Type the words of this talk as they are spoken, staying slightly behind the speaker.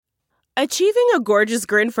Achieving a gorgeous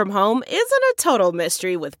grin from home isn't a total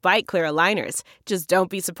mystery with Bite Clear aligners. Just don't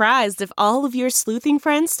be surprised if all of your sleuthing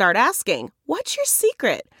friends start asking, "What's your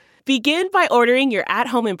secret?" Begin by ordering your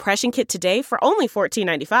at-home impression kit today for only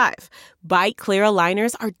 $14.95. Bite Clear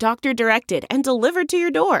aligners are doctor-directed and delivered to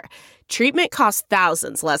your door. Treatment costs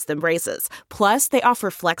thousands less than braces. Plus, they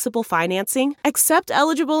offer flexible financing, accept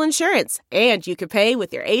eligible insurance, and you can pay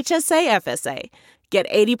with your HSA FSA. Get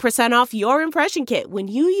 80% off your impression kit when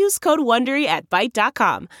you use code WONDERY at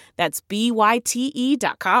Byte.com. That's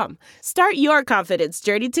BYTE.com. Start your confidence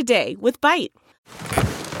journey today with Byte.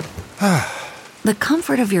 The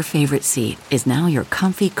comfort of your favorite seat is now your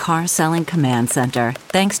comfy car-selling command center,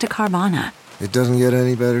 thanks to Carvana. It doesn't get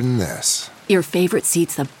any better than this. Your favorite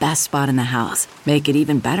seat's the best spot in the house. Make it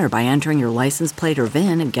even better by entering your license plate or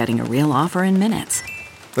VIN and getting a real offer in minutes.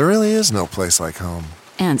 There really is no place like home.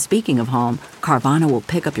 And speaking of home, Carvana will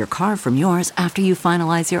pick up your car from yours after you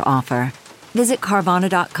finalize your offer. Visit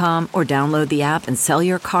Carvana.com or download the app and sell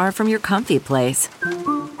your car from your comfy place.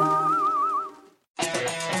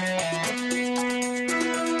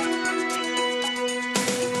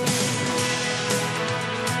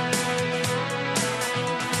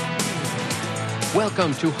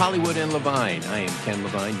 Welcome to Hollywood and Levine. I am Ken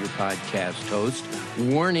Levine, your podcast host.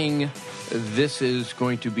 Warning, this is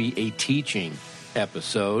going to be a teaching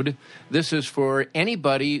episode. This is for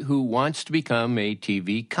anybody who wants to become a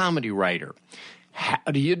TV comedy writer.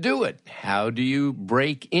 How do you do it? How do you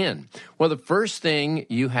break in? Well, the first thing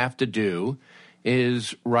you have to do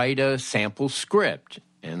is write a sample script.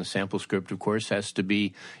 And the sample script, of course, has to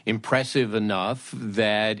be impressive enough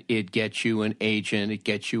that it gets you an agent, it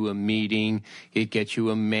gets you a meeting, it gets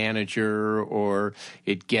you a manager, or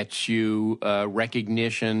it gets you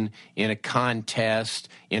recognition in a contest,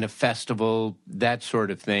 in a festival, that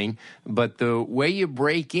sort of thing. But the way you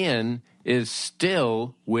break in is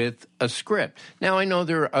still with a script. Now, I know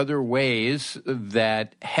there are other ways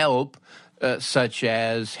that help, such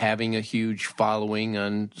as having a huge following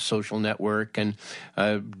on social network and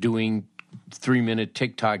doing 3-minute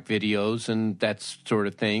TikTok videos and that sort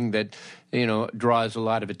of thing that, draws a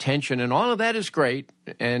lot of attention. And all of that is great,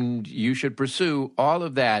 and you should pursue all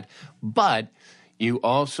of that. But you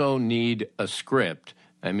also need a script.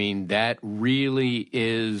 I mean, that really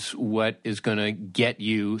is what is going to get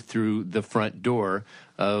you through the front door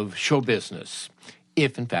of show business.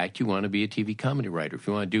 If, in fact, you want to be a TV comedy writer. If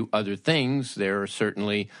you want to do other things, there are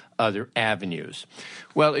certainly other avenues.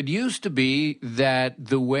 Well, it used to be that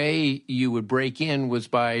the way you would break in was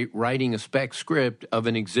by writing a spec script of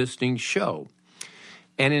an existing show.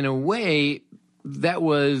 And in a way, that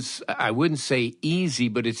was, I wouldn't say easy,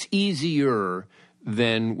 but it's easier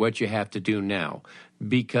than what you have to do now.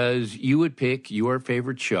 Because you would pick your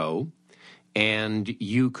favorite show, and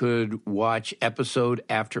you could watch episode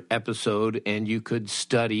after episode, and you could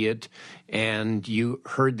study it, and you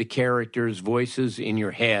heard the characters' voices in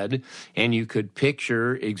your head, and you could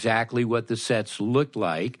picture exactly what the sets looked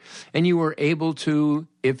like, and you were able to,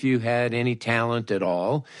 if you had any talent at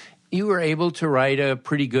all, you were able to write a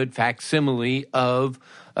pretty good facsimile of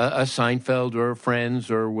a Seinfeld or a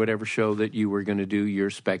Friends or whatever show that you were going to do your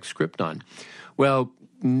spec script on. Well,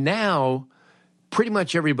 now pretty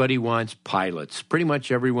much everybody wants pilots. Pretty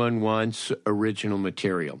much everyone wants original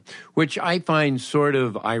material, which I find sort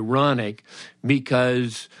of ironic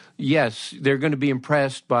because, yes, they're going to be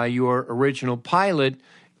impressed by your original pilot,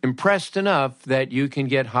 impressed enough that you can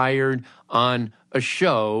get hired on a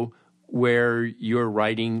show where you're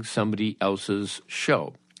writing somebody else's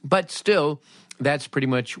show. But still, that's pretty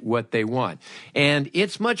much what they want. And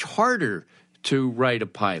it's much harder to write a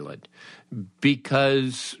pilot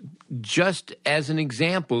because, just as an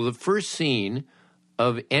example, the first scene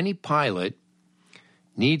of any pilot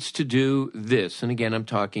needs to do this. And again, I'm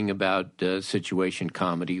talking about situation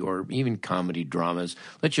comedy or even comedy dramas.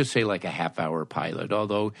 Let's just say like a half-hour pilot,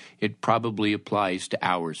 although it probably applies to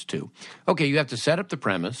hours too. Okay, you have to set up the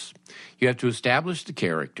premise. You have to establish the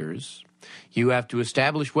characters. You have to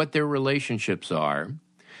establish what their relationships are.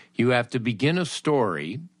 You have to begin a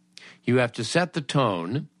story. You have to set the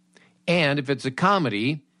tone. And if it's a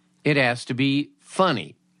comedy, it has to be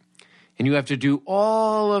funny. And you have to do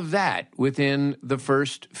all of that within the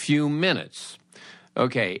first few minutes.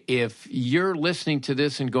 Okay, if you're listening to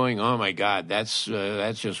this and going, oh, my God, that's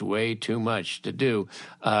just way too much to do,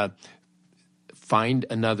 find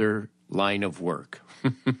another line of work.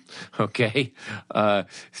 Okay?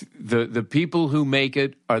 The people who make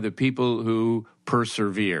it are the people who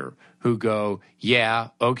persevere, who go, yeah,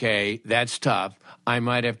 okay, that's tough. I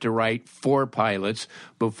might have to write 4 pilots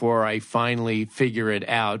before I finally figure it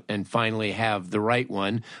out and finally have the right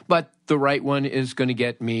one. But the right one is going to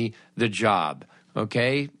get me the job.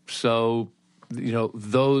 Okay? So,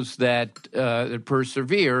 those that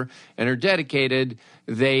persevere and are dedicated,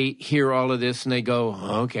 they hear all of this and they go,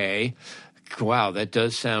 okay, wow, that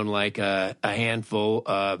does sound like a handful.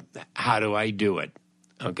 How do I do it?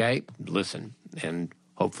 Okay? Listen, and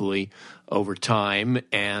hopefully over time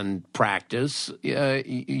and practice,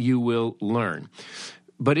 you will learn.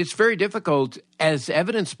 But it's very difficult, as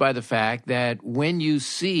evidenced by the fact that when you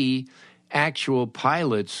see actual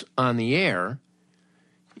pilots on the air,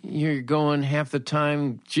 you're going half the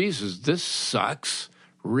time, Jesus, this sucks.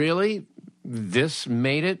 Really? This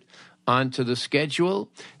made it onto the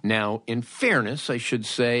schedule? Now, in fairness, I should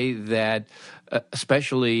say that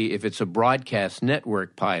especially if it's a broadcast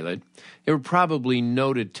network pilot, they were probably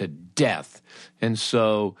noted to death. And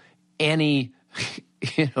so any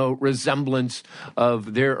resemblance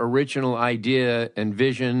of their original idea and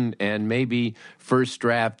vision and maybe first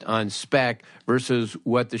draft on spec versus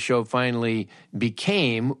what the show finally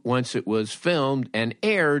became once it was filmed and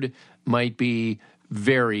aired might be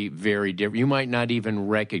very, very different. You might not even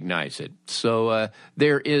recognize it. So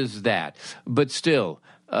there is that. But still,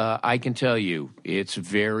 I can tell you it's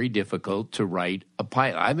very difficult to write a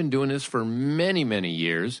pilot. I've been doing this for many, many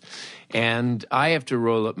years, and I have to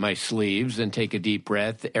roll up my sleeves and take a deep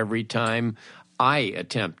breath every time I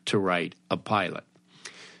attempt to write a pilot.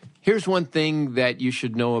 Here's one thing that you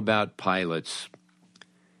should know about pilots,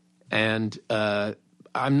 and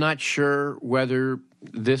I'm not sure whether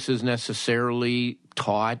this is necessarily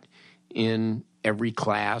taught in every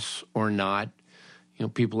class or not.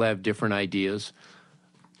 People have different ideas.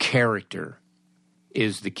 Character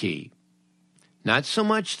is the key. Not so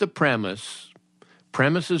much the premise.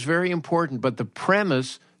 Premise is very important, but the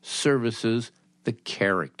premise services the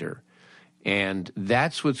character. And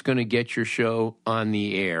that's what's going to get your show on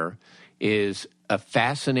the air, is a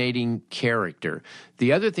fascinating character.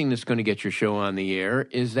 The other thing that's going to get your show on the air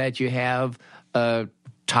is that you have a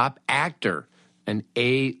top actor, an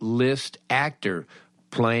A-list actor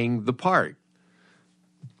playing the part.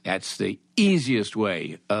 That's the easiest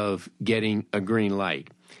way of getting a green light.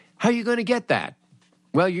 How are you going to get that?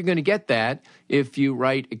 Well, you're going to get that if you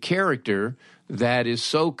write a character that is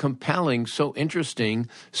so compelling, so interesting,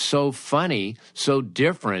 so funny, so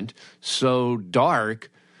different, so dark,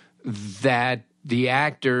 that the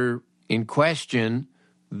actor in question,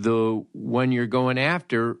 the one you're going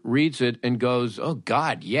after, reads it and goes, oh,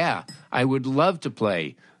 God, yeah, I would love to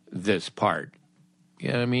play this part.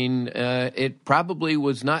 It probably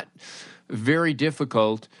was not very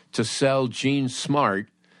difficult to sell Jean Smart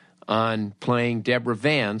on playing Deborah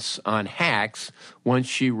Vance on Hacks once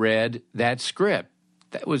she read that script.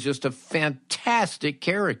 That was just a fantastic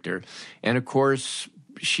character. And, of course,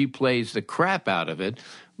 she plays the crap out of it.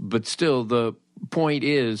 But still, the point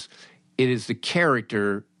is, it is the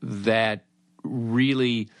character that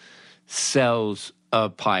really sells a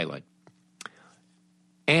pilot.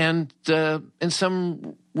 And in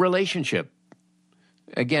some relationship.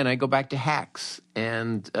 Again, I go back to Hacks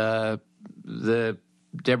and the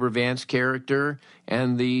Deborah Vance character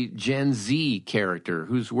and the Gen Z character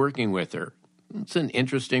who's working with her. It's an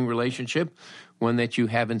interesting relationship, one that you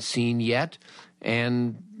haven't seen yet,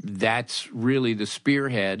 and that's really the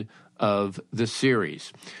spearhead of the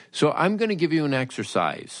series. So I'm going to give you an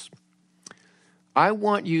exercise. I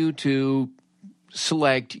want you to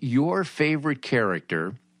select your favorite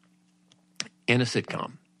character in a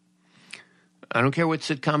sitcom. I don't care what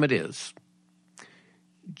sitcom it is.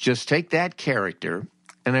 Just take that character,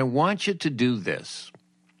 and I want you to do this.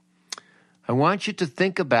 I want you to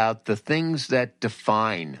think about the things that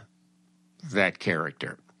define that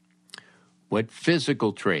character. What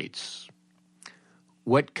physical traits?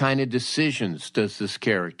 What kind of decisions does this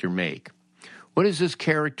character make? What is this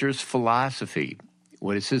character's philosophy?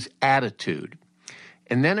 What is his attitude?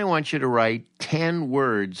 And then I want you to write 10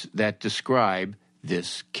 words that describe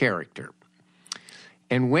this character.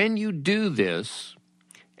 And when you do this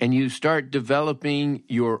and you start developing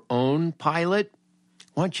your own pilot,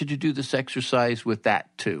 I want you to do this exercise with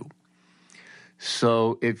that too.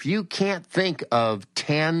 So if you can't think of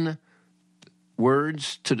 10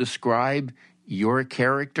 words to describe your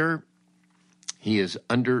character, he is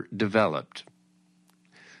underdeveloped.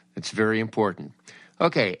 It's very important.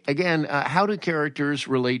 Okay, again, how do characters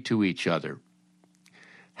relate to each other?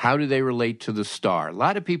 How do they relate to the star? A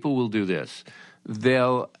lot of people will do this.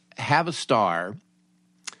 They'll have a star,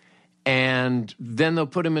 and then they'll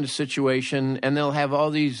put him in a situation, and they'll have all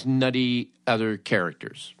these nutty other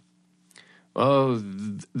characters. Oh,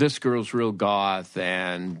 this girl's real goth,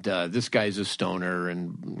 and this guy's a stoner,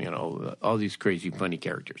 and, all these crazy, funny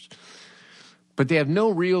characters. but they have no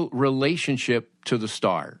real relationship to the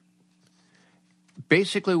star.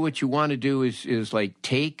 Basically, what you want to do is like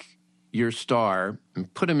take your star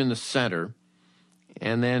and put him in the center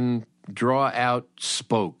and then draw out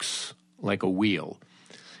spokes like a wheel.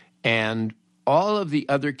 And all of the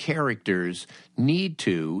other characters need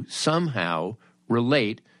to somehow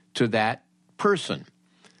relate to that person.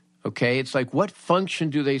 Okay? It's like, what function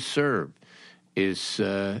do they serve? Is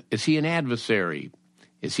he an adversary?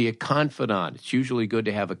 Is he a confidant? It's usually good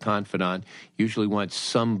to have a confidant. Usually want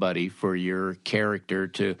somebody for your character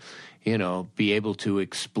to, be able to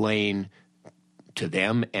explain to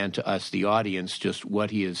them and to us, the audience, just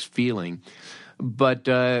what he is feeling. But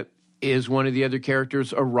is one of the other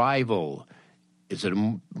characters a rival? Is it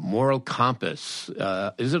a moral compass?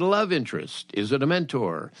 Is it a love interest? Is it a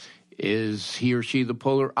mentor? Is he or she the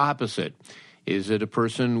polar opposite? Is it a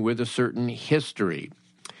person with a certain history?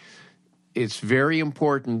 It's very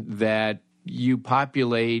important that you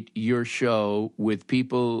populate your show with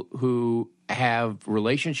people who have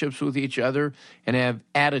relationships with each other and have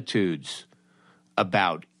attitudes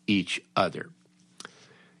about each other.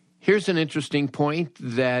 Here's an interesting point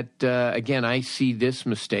that, again, I see this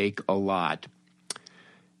mistake a lot.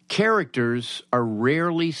 Characters are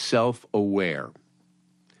rarely self-aware.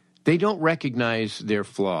 They don't recognize their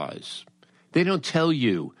flaws. They don't tell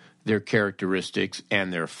you their characteristics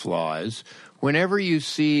and their flaws. Whenever you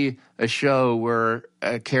see a show where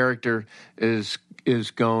a character is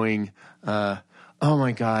going, oh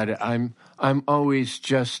my God, I'm always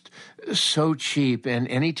just so cheap, and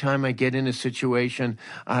anytime I get in a situation,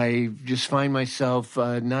 I just find myself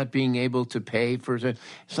not being able to pay for it.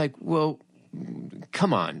 It's like, well,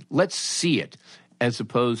 come on, let's see it, as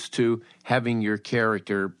opposed to having your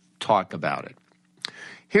character talk about it.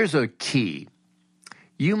 Here's a key.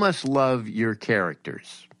 You must love your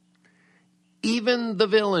characters. Even the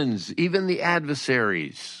villains, even the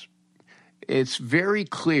adversaries. It's very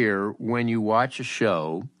clear when you watch a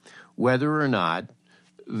show whether or not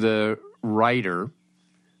the writer,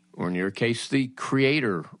 or in your case, the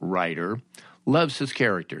creator writer, loves his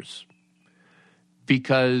characters.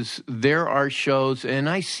 Because there are shows, and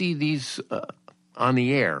I see these on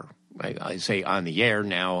the air. I say on the air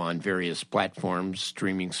now on various platforms,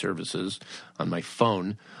 streaming services, on my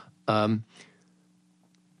phone. But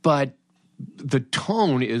the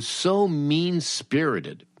tone is so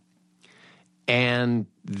mean-spirited, and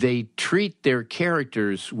they treat their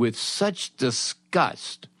characters with such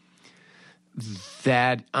disgust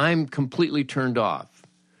that I'm completely turned off.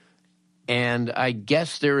 And I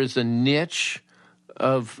guess there is a niche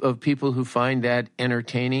of people who find that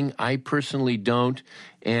entertaining. I personally don't,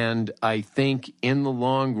 and I think in the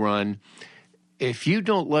long run, if you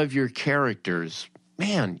don't love your characters,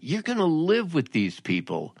 man, you're going to live with these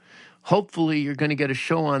people. Hopefully you're going to get a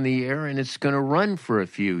show on the air and it's going to run for a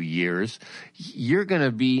few years. You're going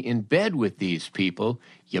to be in bed with these people.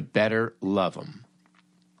 You better love them.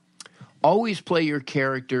 Always play your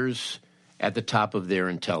characters at the top of their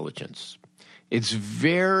intelligence. It's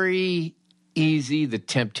very easy. The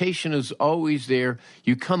temptation is always there.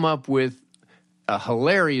 You come up with a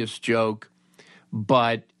hilarious joke,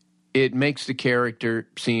 but it makes the character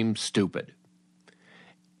seem stupid.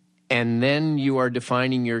 And then you are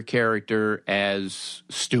defining your character as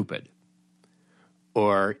stupid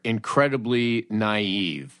or incredibly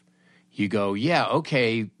naive. You go, yeah,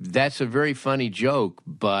 okay, that's a very funny joke,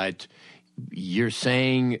 but you're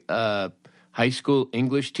saying a high school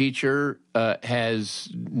English teacher has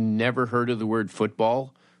never heard of the word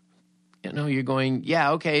football? You're going,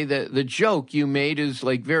 yeah, okay, the joke you made is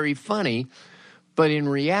like very funny, but in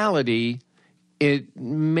reality, it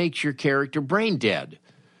makes your character brain dead.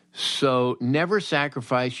 So never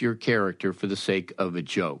sacrifice your character for the sake of a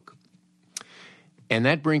joke. And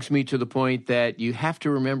that brings me to the point that you have to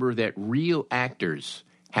remember that real actors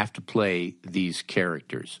have to play these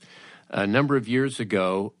characters. A number of years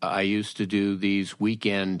ago, I used to do these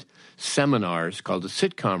weekend seminars called the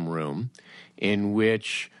Sitcom Room, in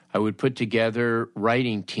which I would put together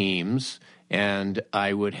writing teams and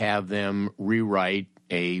I would have them rewrite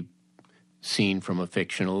a scene from a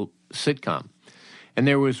fictional sitcom. And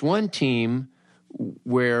there was one team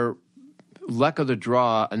where, luck of the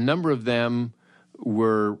draw, a number of them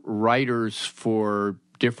were writers for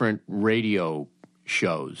different radio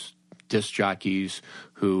shows, disc jockeys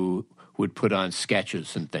who would put on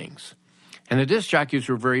sketches and things. And the disc jockeys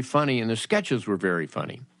were very funny, and the sketches were very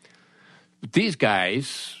funny. But these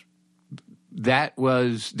guys, that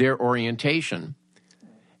was their orientation,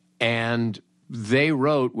 and they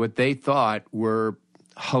wrote what they thought were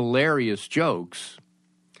hilarious jokes,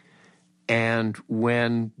 and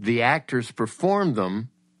when the actors performed them,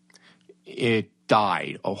 it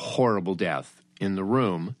died a horrible death in the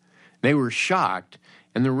room. They were shocked,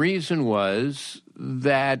 and the reason was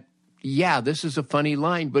that, yeah, this is a funny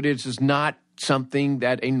line, but it is not something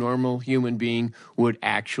that a normal human being would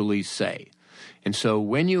actually say. And so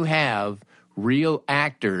when you have real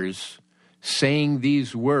actors saying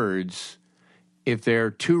these words, if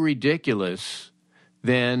they're too ridiculous,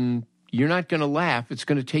 then you're not going to laugh. It's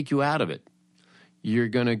going to take you out of it. You're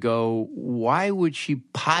going to go, why would she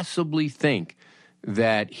possibly think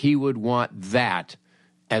that he would want that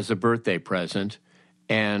as a birthday present?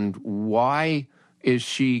 And why is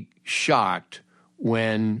she shocked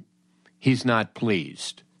when he's not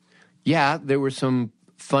pleased? Yeah, there were some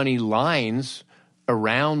funny lines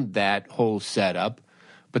around that whole setup,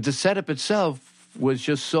 but the setup itself was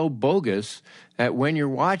just so bogus that when you're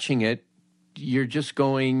watching it, you're just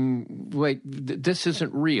going, wait, this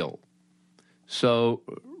isn't real. So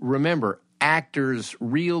remember, actors,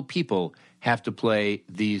 real people, have to play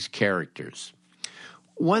these characters.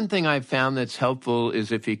 One thing I've found that's helpful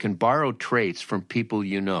is if you can borrow traits from people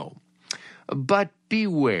you know. But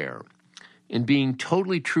beware. In being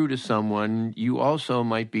totally true to someone, you also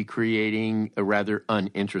might be creating a rather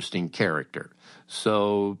uninteresting character.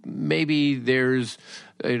 So maybe there's,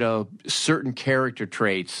 certain character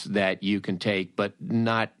traits that you can take, but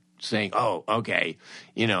not saying, oh, okay,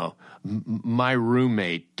 my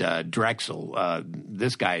roommate, Drexel,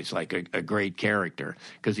 this guy's like a great character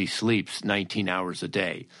because he sleeps 19 hours a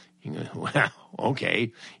day. You go, well,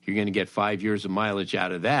 okay, you're going to get 5 years of mileage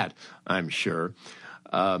out of that, I'm sure.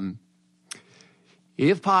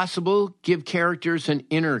 If possible, give characters an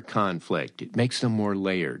inner conflict. It makes them more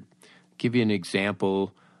layered. I'll give you an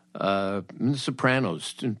example. In The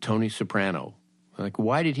Sopranos, Tony Soprano. Like,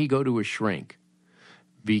 why did he go to a shrink?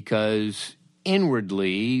 Because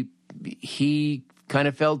inwardly, he kind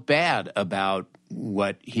of felt bad about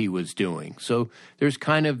what he was doing. So there's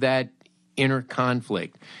kind of that inner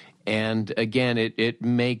conflict. And again, it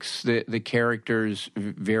makes the characters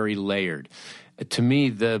very layered. To me,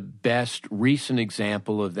 the best recent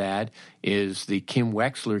example of that is the Kim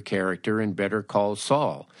Wexler character in Better Call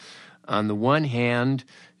Saul. On the one hand,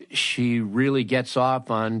 she really gets off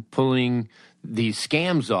on pulling these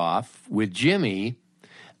scams off with Jimmy.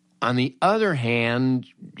 On the other hand,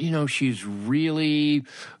 she's really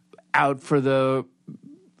out for the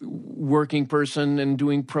working person and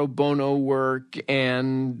doing pro bono work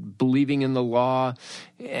and believing in the law.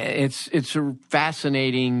 It's a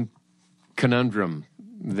fascinating conundrum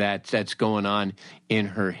that's going on in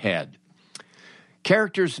her head.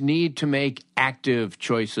 Characters need to make active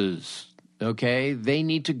choices, okay? They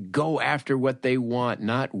need to go after what they want,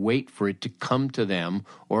 not wait for it to come to them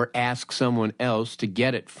or ask someone else to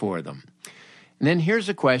get it for them. And then here's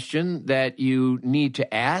a question that you need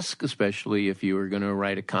to ask, especially if you are going to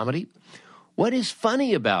write a comedy. What is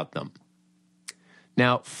funny about them?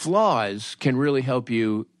 Now, flaws can really help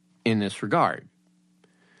you in this regard.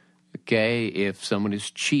 Okay, if someone is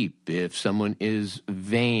cheap, if someone is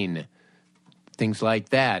vain, things like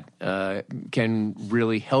that can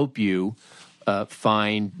really help you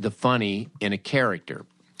find the funny in a character.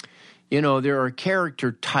 There are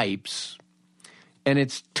character types, and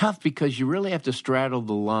it's tough because you really have to straddle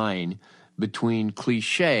the line between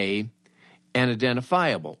cliche and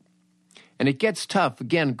identifiable. And it gets tough.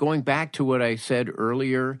 Again, going back to what I said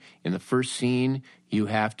earlier in the first scene, you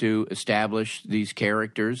have to establish these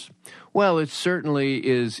characters. Well, it certainly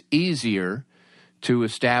is easier to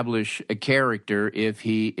establish a character if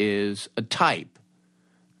he is a type.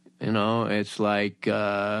 It's like,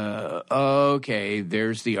 okay,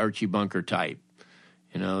 there's the Archie Bunker type.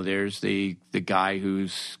 There's the guy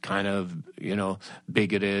who's kind of,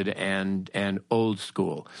 bigoted and old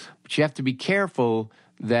school. But you have to be careful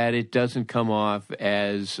that it doesn't come off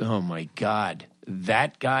as, oh, my God,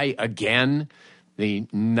 that guy again? The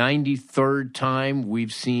 93rd time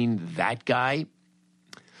we've seen that guy?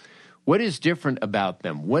 What is different about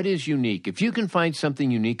them? What is unique? If you can find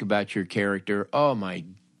something unique about your character, oh, my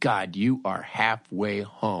God, you are halfway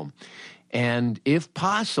home. And if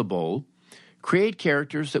possible, create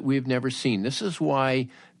characters that we've never seen. This is why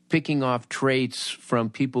picking off traits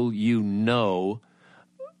from people you know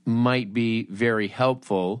might be very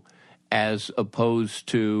helpful as opposed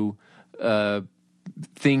to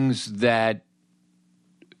things that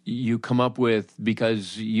you come up with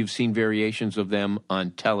because you've seen variations of them on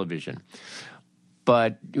television.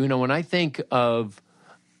 But, when I think of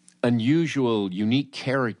unusual, unique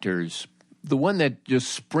characters, the one that just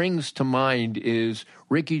springs to mind is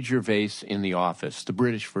Ricky Gervais in The Office, the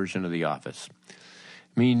British version of The Office.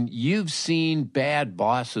 I mean, you've seen bad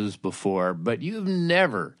bosses before, but you've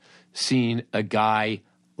never seen a guy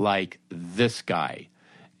like this guy.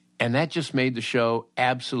 And that just made the show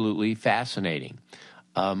absolutely fascinating.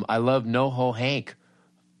 I love NoHo Hank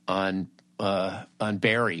on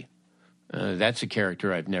Barry. That's a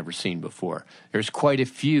character I've never seen before. There's quite a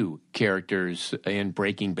few characters in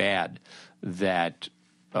Breaking Bad that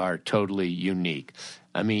are totally unique.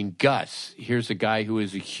 I mean, Gus, here's a guy who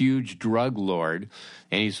is a huge drug lord,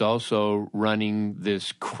 and he's also running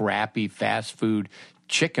this crappy fast food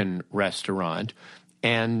chicken restaurant.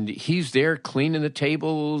 And he's there cleaning the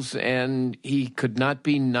tables, and he could not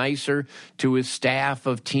be nicer to his staff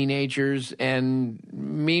of teenagers. And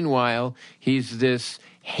meanwhile, he's this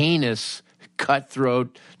heinous,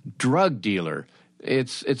 cutthroat drug dealer.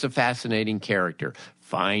 It's a fascinating character.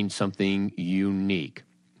 Find something unique.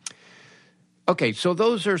 Okay, so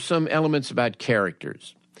those are some elements about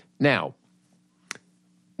characters. Now,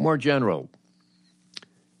 more general,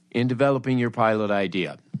 in developing your pilot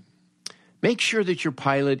idea, make sure that your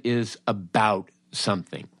pilot is about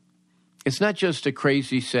something. It's not just a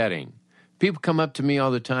crazy setting. People come up to me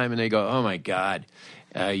all the time and they go, oh, my God,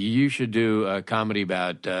 you should do a comedy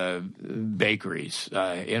about bakeries.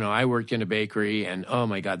 I worked in a bakery, and, oh,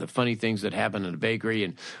 my God, the funny things that happen in a bakery.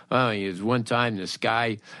 And, one time this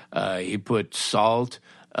guy, he put salt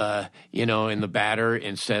in the batter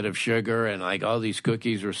instead of sugar, and like all these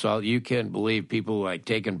cookies were salt. You can't believe people like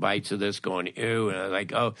taking bites of this going, ew, and I was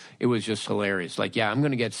like, oh, it was just hilarious. Like, yeah, I'm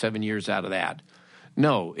going to get 7 years out of that.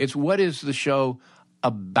 No, it's what is the show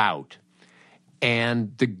about?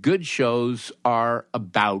 And the good shows are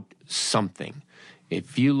about something.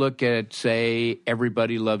 If you look at, say,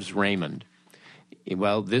 Everybody Loves Raymond,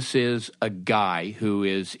 well, this is a guy who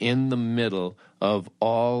is in the middle of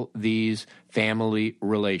all these family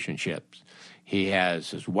relationships. He has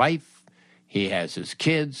his wife, he has his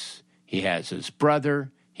kids, he has his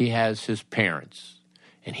brother, he has his parents,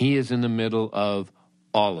 and he is in the middle of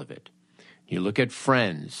all of it. You look at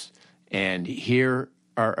Friends, and here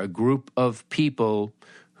are a group of people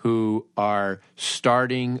who are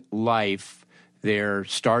starting life. They're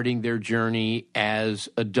starting their journey as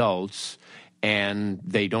adults, and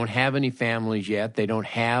they don't have any families yet. They don't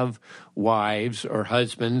have wives or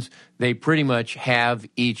husbands. They pretty much have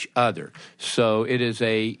each other. So it is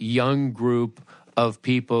a young group of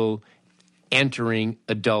people entering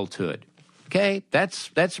adulthood. Okay,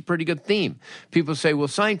 that's a pretty good theme. People say, well,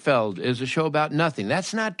 Seinfeld is a show about nothing.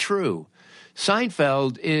 That's not true.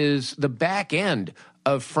 Seinfeld is the back end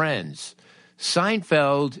of Friends.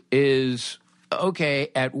 Seinfeld is, okay,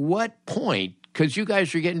 at what point, because you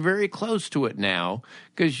guys are getting very close to it now,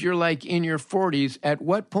 because you're like in your 40s, at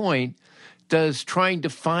what point does trying to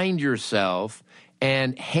find yourself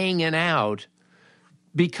and hanging out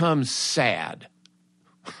become sad?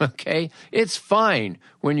 Okay? It's fine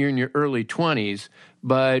when you're in your early 20s,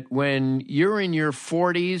 but when you're in your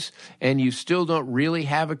 40s and you still don't really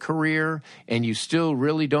have a career and you still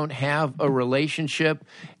really don't have a relationship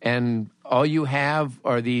and all you have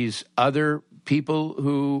are these other people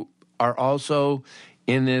who are also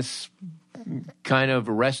in this kind of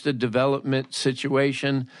arrested development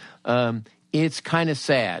situation, it's kind of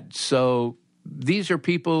sad. So these are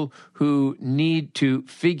people who need to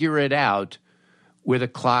figure it out with a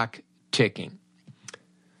clock ticking.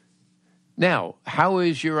 Now, how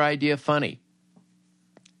is your idea funny?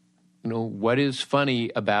 What is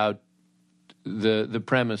funny about the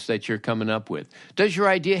premise that you're coming up with? Does your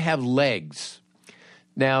idea have legs?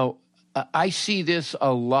 Now, I see this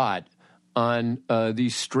a lot on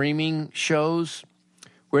these streaming shows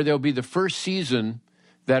where there'll be the first season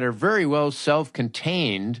that are very well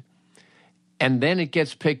self-contained, and then it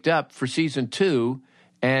gets picked up for season 2,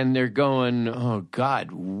 and they're going, oh, God,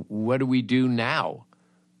 what do we do now?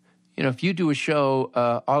 If you do a show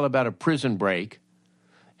all about a prison break,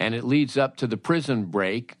 and it leads up to the prison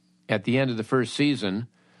break at the end of the first season,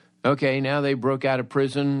 okay, now they broke out of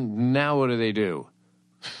prison, now what do?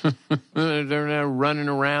 They're now running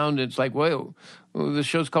around. It's like, whoa, the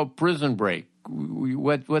show's called Prison Break.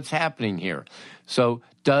 What's happening here? So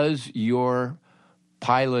does your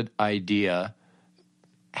pilot idea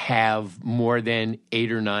have more than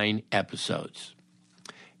 8 or 9 episodes?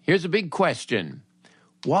 Here's a big question.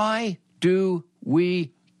 Why do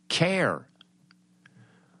we care?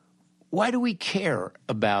 Why do we care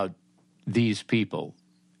about these people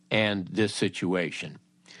and this situation?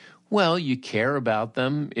 Well, you care about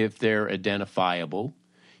them if they're identifiable.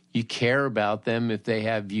 You care about them if they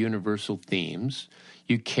have universal themes.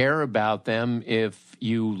 You care about them if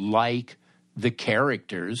you like the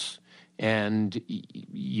characters and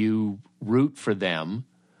you root for them.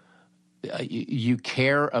 You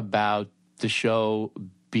care about the show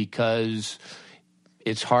because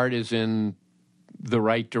it's hard as in the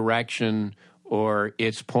right direction or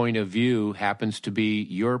its point of view happens to be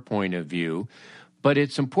your point of view. But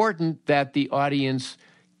it's important that the audience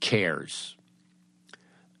cares.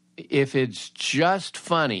 If it's just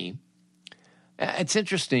funny, it's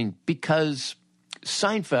interesting because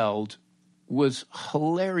Seinfeld was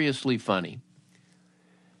hilariously funny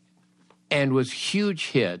and was huge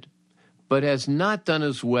hit, but has not done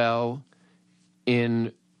as well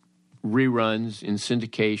in reruns, in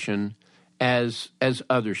syndication, as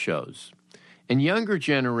other shows. And younger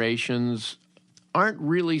generations aren't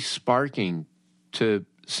really sparking to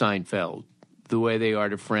Seinfeld the way they are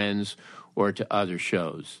to Friends or to other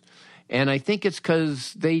shows. And I think it's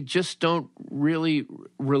because they just don't really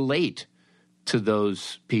relate to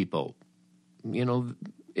those people. You know,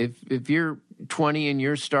 if you're 20 and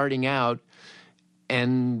you're starting out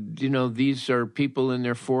and, you know, these are people in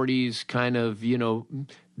their 40s kind of, you know,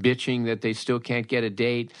 bitching that they still can't get a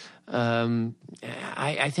date,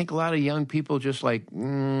 I think a lot of young people just like,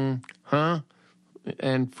 huh?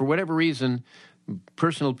 And for whatever reason,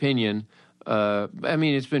 personal opinion, I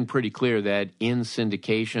mean, it's been pretty clear that in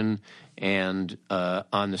syndication and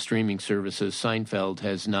on the streaming services, Seinfeld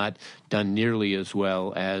has not done nearly as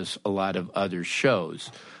well as a lot of other shows.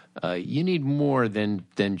 You need more than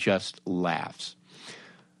just laughs.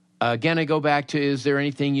 Again, I go back to, is there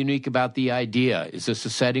anything unique about the idea? Is this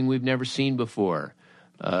a setting we've never seen before?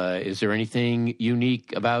 Is there anything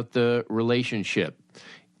unique about the relationship?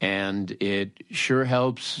 And it sure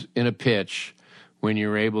helps in a pitch when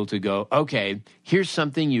you're able to go, okay, here's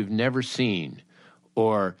something you've never seen,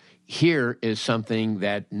 or here is something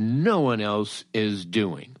that no one else is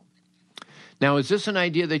doing. Now, is this an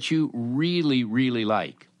idea that you really, really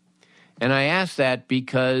like? And I ask that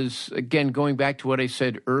because, again, going back to what I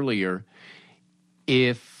said earlier,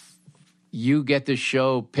 if you get the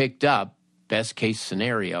show picked up, best case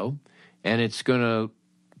scenario, and it's going to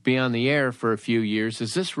be on the air for a few years,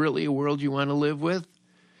 is this really a world you want to live with?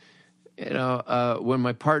 You know, when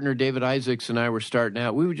my partner David Isaacs and I were starting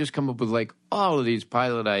out, we would just come up with like all of these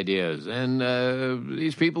pilot ideas, and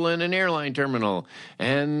these people in an airline terminal,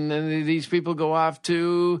 and then these people go off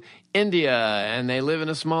to India, and they live in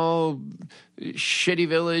a small shitty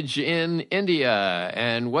village in India,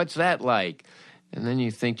 and what's that like? And then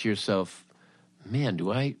you think to yourself, man,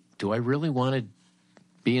 do I really want to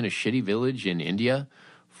be in a shitty village in India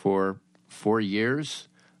for 4 years?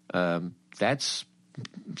 That's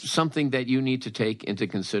something that you need to take into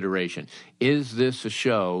consideration. Is this a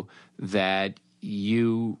show that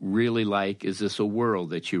you really like? Is this a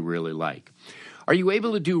world that you really like? Are you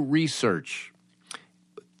able to do research?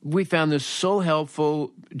 We found this so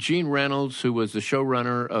helpful. Gene Reynolds, who was the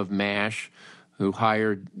showrunner of MASH, who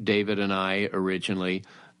hired David and I originally,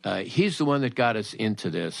 he's the one that got us into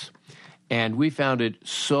this. And we found it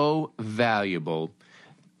so valuable.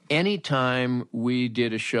 Anytime we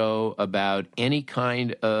did a show about any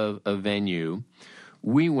kind of a venue,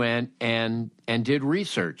 we went and did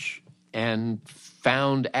research and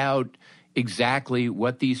found out exactly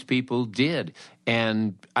what these people did.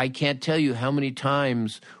 And I can't tell you how many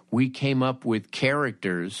times we came up with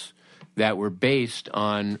characters that were based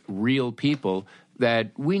on real people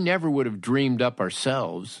that we never would have dreamed up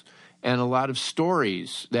ourselves. And a lot of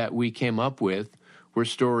stories that we came up with were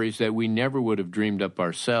stories that we never would have dreamed up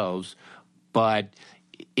ourselves. But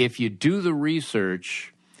if you do the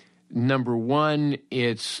research, number one,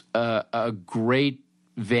 it's a great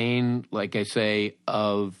vein, like I say,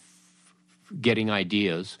 of getting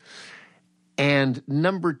ideas. And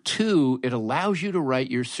number two, it allows you to write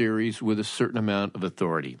your series with a certain amount of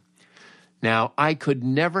authority. Now, I could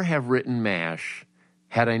never have written MASH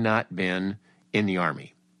had I not been in the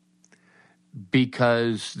Army,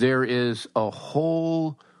 because there is a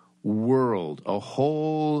whole world, a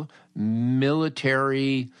whole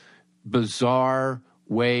military, bizarre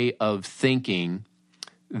way of thinking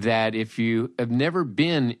that if you have never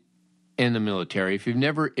been in the military, if you've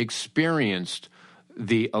never experienced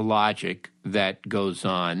the logic that goes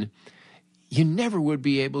on, you never would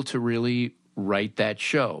be able to really write that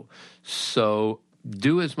show. So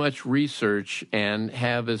do as much research and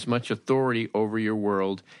have as much authority over your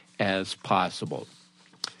world as possible.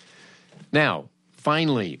 Now,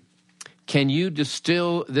 finally, can you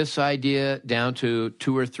distill this idea down to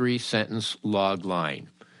 2 or 3 sentence log line?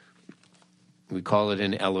 We call it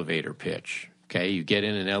an elevator pitch. Okay, you get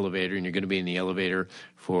in an elevator and you're going to be in the elevator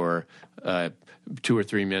for 2 or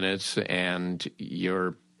 3 minutes, and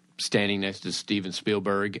you're standing next to Steven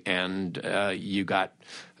Spielberg, and you got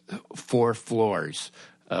 4 floors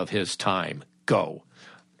of his time. Go.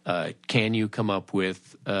 Can you come up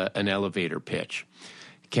with an elevator pitch?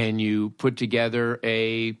 Can you put together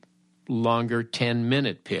a longer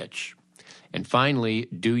 10-minute pitch? And finally,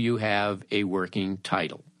 do you have a working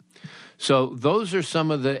title? So those are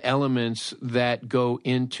some of the elements that go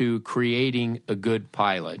into creating a good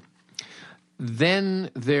pilot.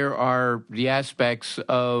 Then there are the aspects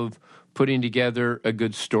of putting together a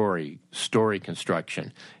good story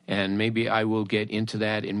construction. And maybe I will get into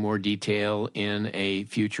that in more detail in a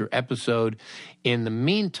future episode. In the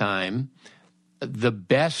meantime, the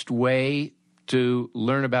best way to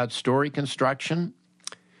learn about story construction,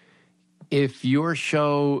 if your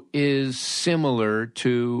show is similar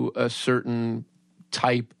to a certain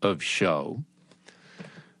type of show,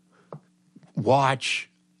 watch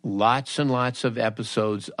lots and lots of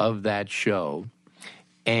episodes of that show.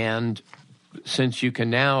 And since you can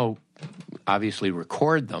now obviously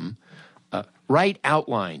record them, write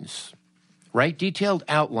outlines, write detailed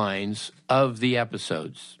outlines of the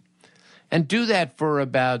episodes. And do that for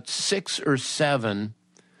about 6 or 7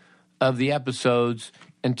 of the episodes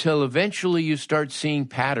until eventually you start seeing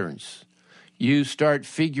patterns. You start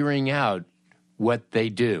figuring out what they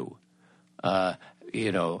do. How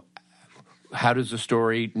does the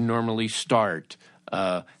story normally start?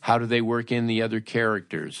 How do they work in the other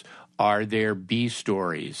characters? Are there B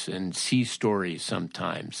stories and C stories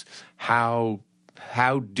sometimes? How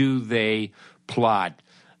do they plot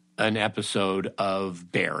an episode of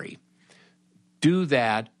Barry? Do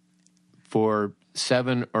that for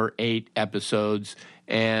 7 or 8 episodes,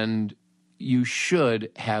 and you should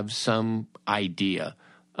have some idea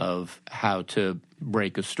of how to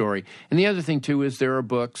break a story. And the other thing, too, is there are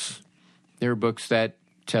books. There are books that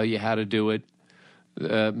tell you how to do it.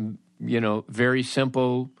 Very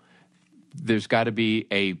simple. There's got to be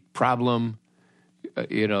a problem.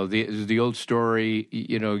 The old story,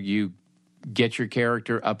 you get your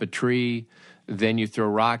character up a tree, then you throw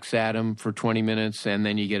rocks at him for 20 minutes, and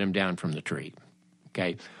then you get him down from the tree.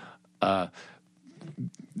 Okay?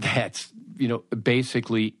 That's,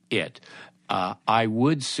 basically it. I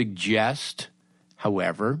would suggest,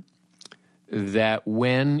 however, that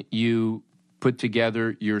when you put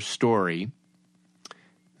together your story,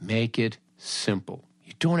 make it simple.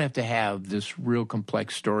 You don't have to have this real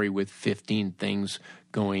complex story with 15 things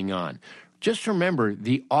going on. Just remember,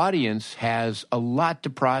 the audience has a lot to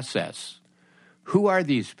process. Who are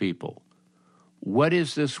these people? What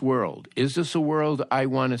is this world? Is this a world I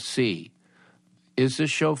want to see? Is this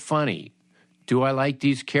show funny? Do I like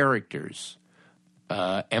these characters?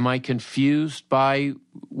 Am I confused by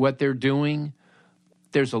what they're doing?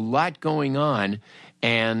 There's a lot going on,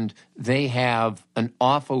 and they have an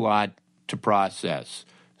awful lot to process.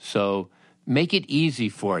 So make it easy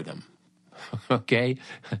for them, okay?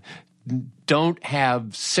 Don't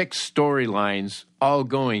have 6 storylines all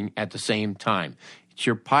going at the same time. It's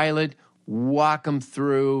your pilot. Walk them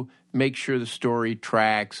through. Make sure the story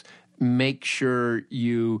tracks. Make sure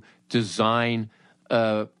you design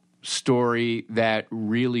a story that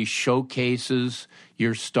really showcases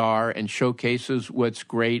your star and showcases what's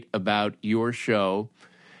great about your show.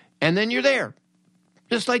 And then you're there.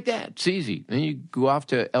 Just like that. It's easy. Then you go off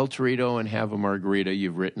to El Torito and have a margarita.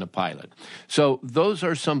 You've written a pilot. So those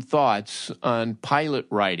are some thoughts on pilot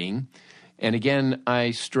writing. And again,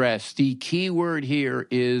 I stress the key word here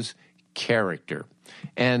is character.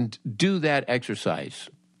 And do that exercise.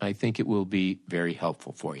 I think it will be very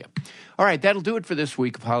helpful for you. All right, that'll do it for this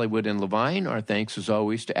week of Hollywood and Levine. Our thanks, as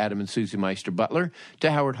always, to Adam and Susie Meister-Butler,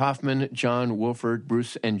 to Howard Hoffman, John Wolford,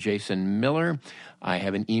 Bruce and Jason Miller. I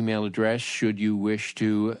have an email address should you wish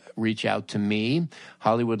to reach out to me,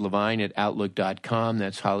 HollywoodLevine@Outlook.com.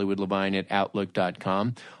 That's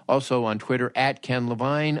HollywoodLevine@Outlook.com. Also on Twitter,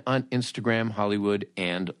 @KenLevine, on Instagram, Hollywood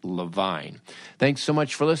and Levine. Thanks so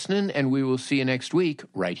much for listening, and we will see you next week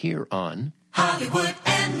right here on Hollywood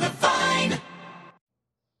and Levine.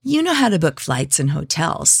 You know how to book flights and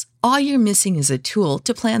hotels. All you're missing is a tool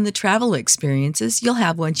to plan the travel experiences you'll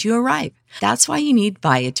have once you arrive. That's why you need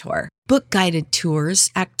Viator. Book guided tours,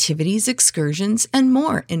 activities, excursions, and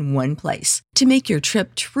more in one place to make your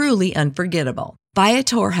trip truly unforgettable.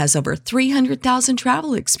 Viator has over 300,000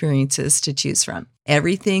 travel experiences to choose from.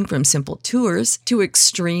 Everything from simple tours to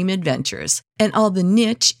extreme adventures and all the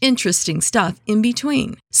niche, interesting stuff in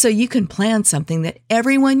between. So you can plan something that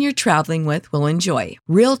everyone you're traveling with will enjoy.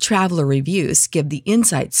 Real traveler reviews give the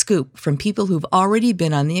inside scoop from people who've already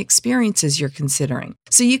been on the experiences you're considering.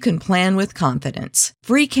 So you can plan with confidence.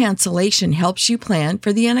 Free cancellation helps you plan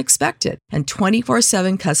for the unexpected. And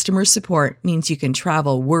 24/7 customer support means you can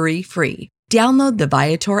travel worry-free. Download the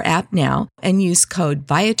Viator app now and use code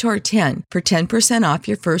Viator10 for 10% off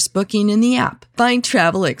your first booking in the app. Find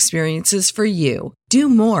travel experiences for you. Do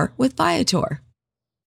more with Viator.